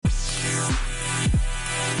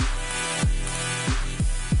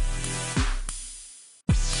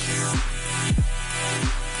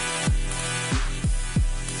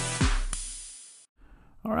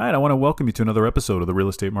welcome you to another episode of the Real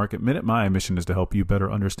Estate Market Minute. My mission is to help you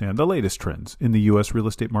better understand the latest trends in the U.S. real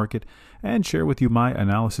estate market and share with you my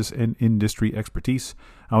analysis and industry expertise.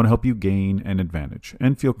 I want to help you gain an advantage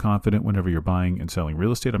and feel confident whenever you're buying and selling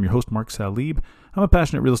real estate. I'm your host, Mark Salib. I'm a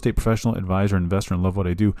passionate real estate professional, advisor, investor, and love what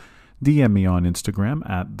I do. DM me on Instagram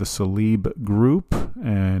at the Salib Group,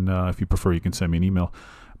 and if you prefer, you can send me an email,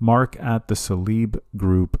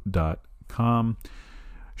 mark@thesalibgroup.com.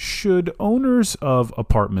 Should owners of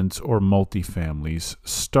apartments or multifamilies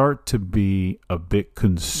start to be a bit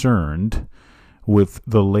concerned with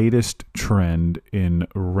the latest trend in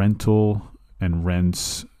rental and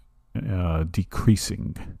rents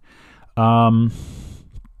decreasing? I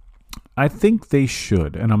think they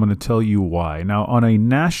should, and I'm going to tell you why. Now, on a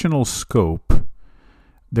national scope,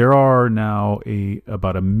 there are now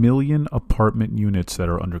about 1 million apartment units that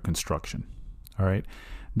are under construction. All right,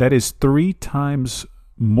 that is 3 times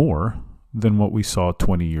more than what we saw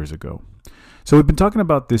 20 years ago. So we've been talking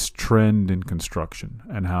about this trend in construction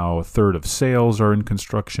and how a third of sales are in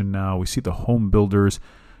construction now. We see the home builders,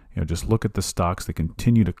 just look at the stocks. They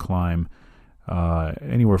continue to climb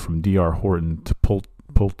anywhere from D.R. Horton to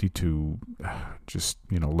Pulte to just,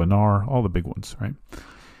 Lennar, all the big ones, right?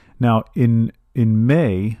 Now, in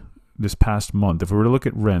May, this past month, if we were to look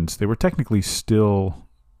at rents, they were technically still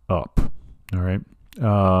up, all right?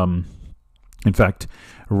 In fact,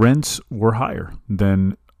 rents were higher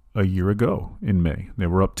than a year ago in May. They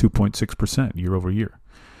were up 2.6% year over year.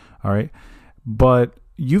 All right. But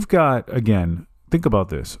you've got, again, think about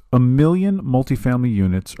this. 1 million multifamily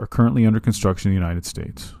units are currently under construction in the United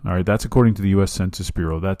States. All right. That's according to the U.S. Census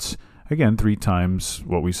Bureau. That's, again, 3 times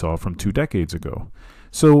what we saw from 2 decades ago.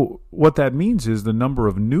 So what that means is the number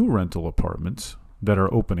of new rental apartments that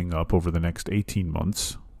are opening up over the next 18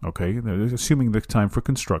 months, okay, assuming the time for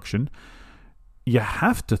construction, you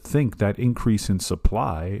have to think that increase in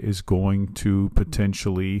supply is going to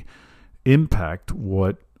potentially impact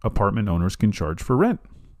what apartment owners can charge for rent.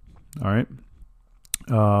 All right.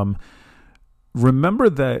 Remember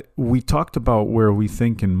that we talked about where we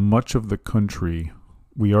think in much of the country,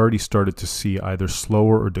 we already started to see either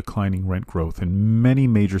slower or declining rent growth in many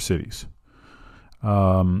major cities.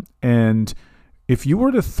 And if you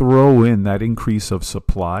were to throw in that increase of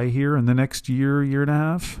supply here in the next year and a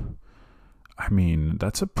half, I mean,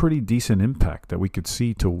 that's a pretty decent impact that we could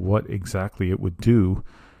see to what exactly it would do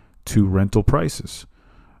to rental prices.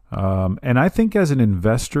 And I think as an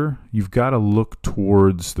investor, you've got to look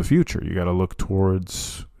towards the future. You got to look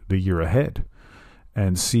towards the year ahead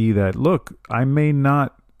and see that, look, I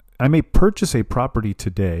may purchase a property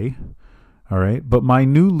today, all right, but my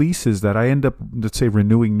new leases that I end up, let's say,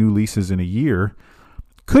 renewing new leases in a year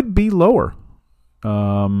could be lower.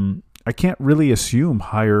 I can't really assume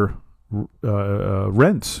higher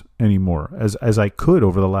rents anymore as I could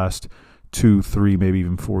over the last 2, 3, maybe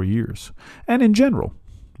even 4 years. And in general,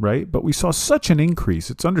 right? But we saw such an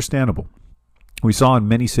increase. It's understandable. We saw in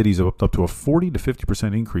many cities up to a 40 to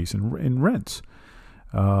 50% increase in rents.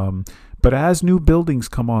 But as new buildings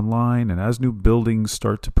come online and as new buildings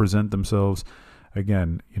start to present themselves,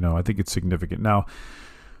 again, I think it's significant. Now,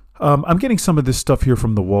 I'm getting some of this stuff here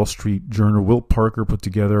from the Wall Street Journal. Will Parker put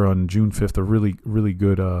together on June 5th a really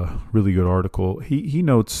good article. He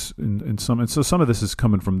notes in some, and so some of this is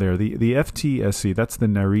coming from there. The FTSE, that's the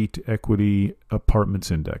Nareit Equity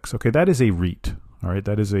Apartments Index. Okay, that is a REIT. All right,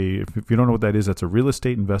 that is if you don't know what that is, that's a real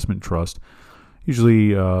estate investment trust.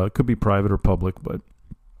 Usually, it could be private or public, but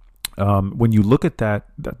when you look at that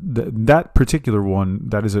particular one,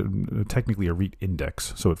 that is technically a REIT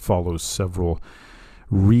index, so it follows several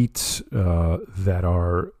REITs that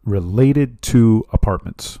are related to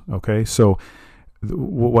apartments. Okay, so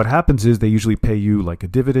what happens is they usually pay you like a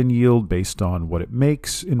dividend yield based on what it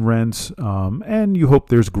makes in rents, and you hope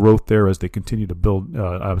there's growth there as they continue to build.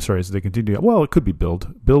 It could be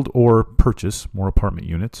build or purchase more apartment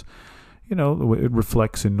units. It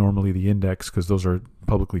reflects in normally the index because those are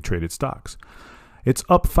publicly traded stocks. It's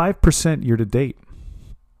up 5% year to date.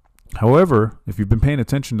 However, if you've been paying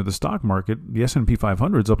attention to the stock market, the S&P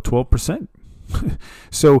 500 is up 12%.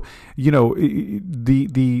 So,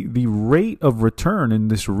 the rate of return in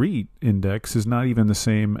this REIT index is not even the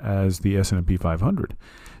same as the S&P 500.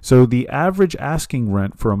 So the average asking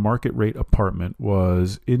rent for a market rate apartment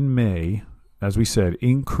was in May, as we said,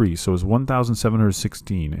 increase. So it was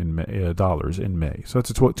 $1,716 dollars in May. So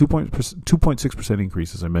that's a 2.6%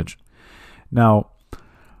 increase, as I mentioned. Now,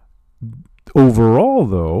 overall,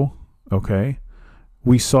 though, okay,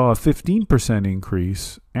 we saw a 15%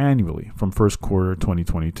 increase annually from first quarter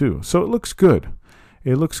 2022. So it looks good.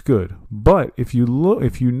 It looks good. But if you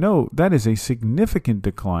note, that is a significant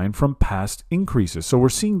decline from past increases. So we're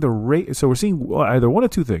seeing the rate. So we're seeing either one of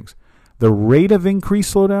two things: the rate of increase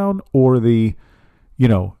slow down, or the,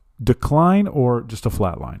 decline, or just a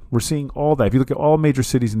flat line. We're seeing all that. If you look at all major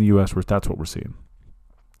cities in the U.S., that's what we're seeing.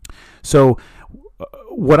 So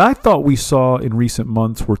what I thought we saw in recent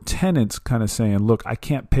months were tenants kind of saying, look, I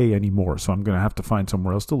can't pay anymore, so I'm going to have to find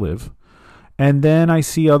somewhere else to live. And then I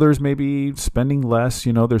see others maybe spending less.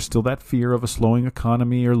 There's still that fear of a slowing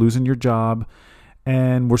economy or losing your job.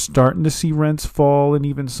 And we're starting to see rents fall in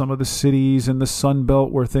even some of the cities in the Sun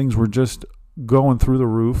Belt where things were just going through the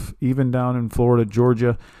roof. Even down in Florida,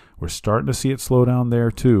 Georgia, we're starting to see it slow down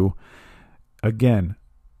there too. Again,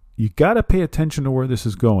 you got to pay attention to where this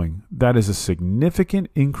is going. That is a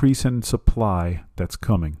significant increase in supply that's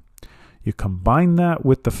coming. You combine that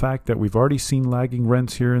with the fact that we've already seen lagging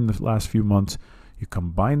rents here in the last few months. You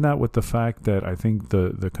combine that with the fact that I think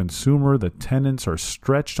the consumer, the tenants, are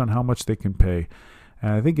stretched on how much they can pay.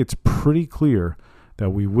 And I think it's pretty clear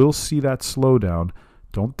that we will see that slowdown.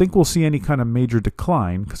 Don't think we'll see any kind of major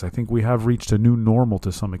decline, because I think we have reached a new normal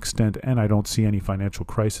to some extent, and I don't see any financial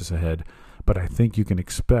crisis ahead. But I think you can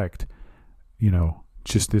expect,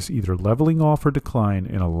 just this either leveling off or decline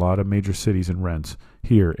in a lot of major cities and rents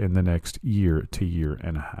here in the next year to year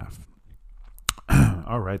and a half.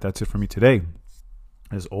 All right, that's it for me today.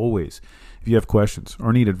 As always, if you have questions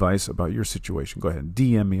or need advice about your situation, go ahead and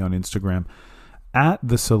DM me on Instagram at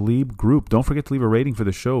the Salib Group. Don't forget to leave a rating for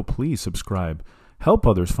the show. Please subscribe. Help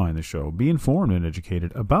others find the show. Be informed and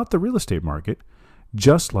educated about the real estate market,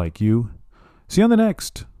 just like you. See you on the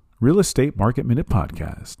next Real Estate Market Minute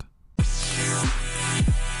Podcast.